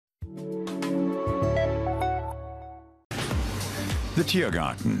The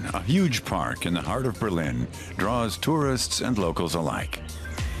Tiergarten, a huge park in the heart of Berlin, draws tourists and locals alike.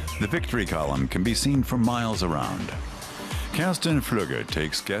 The Victory Column can be seen from miles around. Kerstin Flügge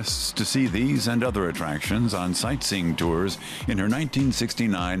takes guests to see these and other attractions on sightseeing tours in her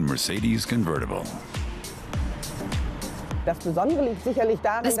 1969 Mercedes convertible.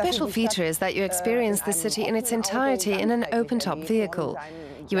 The special feature is that you experience the city in its entirety in an open-top vehicle.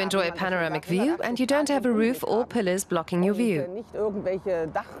 You enjoy a panoramic view and you don't have a roof or pillars blocking your view.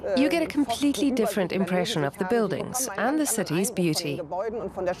 You get a completely different impression of the buildings and the city's beauty.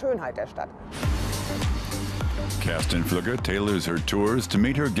 Kerstin Flügge tailors her tours to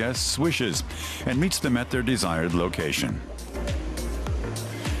meet her guests' wishes and meets them at their desired location.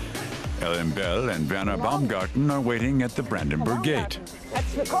 Ellen Bell and Werner Baumgarten are waiting at the Brandenburg Gate.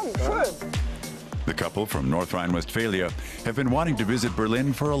 The couple from North Rhine-Westphalia have been wanting to visit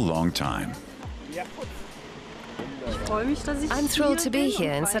Berlin for a long time. I'm thrilled to be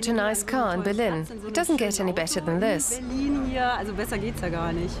here in such a nice car in Berlin. It doesn't get any better than this.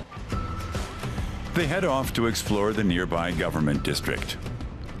 They head off to explore the nearby government district.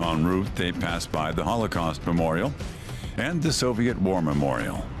 En route, they pass by the Holocaust Memorial and the Soviet War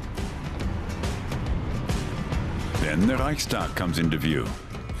Memorial. Then the Reichstag comes into view.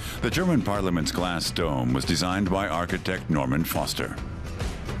 The German Parliament's glass dome was designed by architect Norman Foster.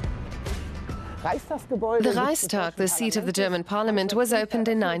 The Reichstag, the seat of the German Parliament, was opened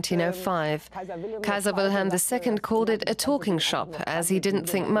in 1905. Kaiser Wilhelm II called it a talking shop, as he didn't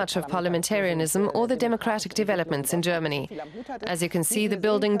think much of parliamentarianism or the democratic developments in Germany. As you can see, the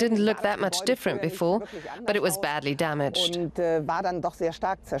building didn't look that much different before, but it was badly damaged.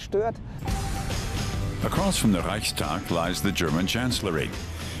 Across from the Reichstag lies the German Chancellery.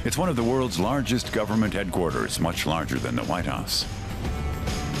 It's one of the world's largest government headquarters, much larger than the White House.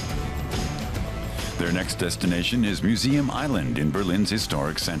 Their next destination is Museum Island in Berlin's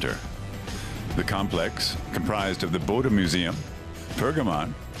historic center. The complex, comprised of the Bode Museum,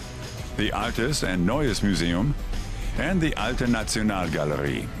 Pergamon, the Altes and Neues Museum, and the Alte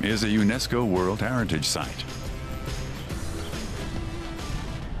Nationalgalerie, is a UNESCO World Heritage Site.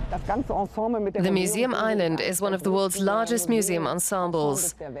 The Museum Island is one of the world's largest museum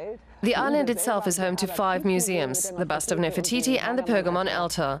ensembles. The island itself is home to 5 museums, the bust of Nefertiti and the Pergamon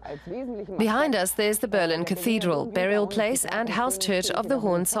altar. Behind us there's the Berlin Cathedral, burial place and house church of the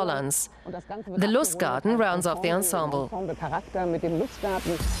Hohenzollerns. The Lustgarten rounds off the ensemble.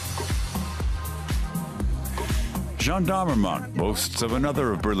 Gendarmenmarkt boasts of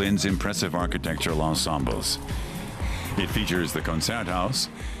another of Berlin's impressive architectural ensembles. It features the Konzerthaus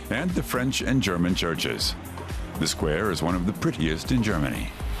and the French and German churches. The square is one of the prettiest in Germany.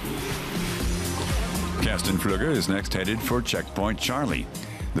 Kerstin Flügge is next headed for Checkpoint Charlie,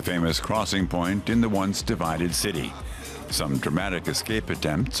 the famous crossing point in the once divided city. Some dramatic escape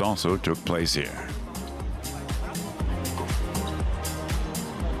attempts also took place here.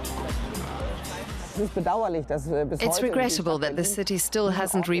 It's regrettable that the city still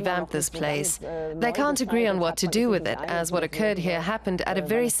hasn't revamped this place. They can't agree on what to do with it, as what occurred here happened at a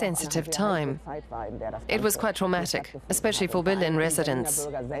very sensitive time. It was quite traumatic, especially for Berlin residents.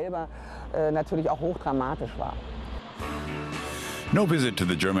 No visit to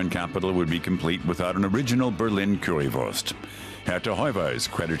the German capital would be complete without an original Berlin currywurst. Herta Heuwer is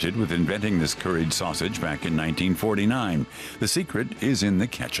credited with inventing this curried sausage back in 1949. The secret is in the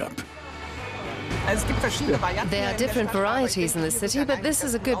ketchup. There are different varieties in the city, but this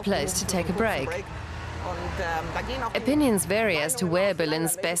is a good place to take a break. Opinions vary as to where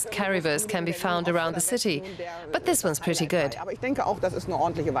Berlin's best currywurst can be found around the city, but this one's pretty good.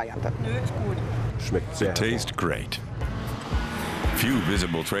 It tastes great. Few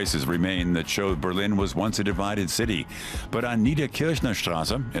visible traces remain that show Berlin was once a divided city, but on Niederkirchner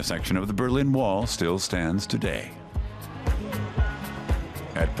Straße, a section of the Berlin Wall still stands today.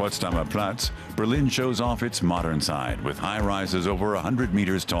 At Potsdamer Platz, Berlin shows off its modern side with high-rises over 100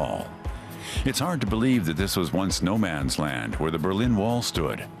 meters tall. It's hard to believe that this was once no man's land where the Berlin Wall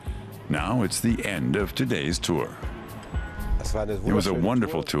stood. Now it's the end of today's tour. It was a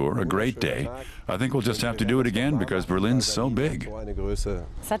wonderful tour, a great day. I think we'll just have to do it again because Berlin's so big.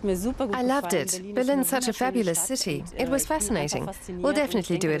 I loved it. Berlin's such a fabulous city. It was fascinating. We'll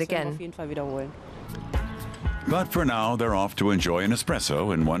definitely do it again. But for now, they're off to enjoy an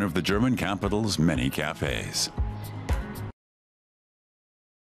espresso in one of the German capital's many cafes.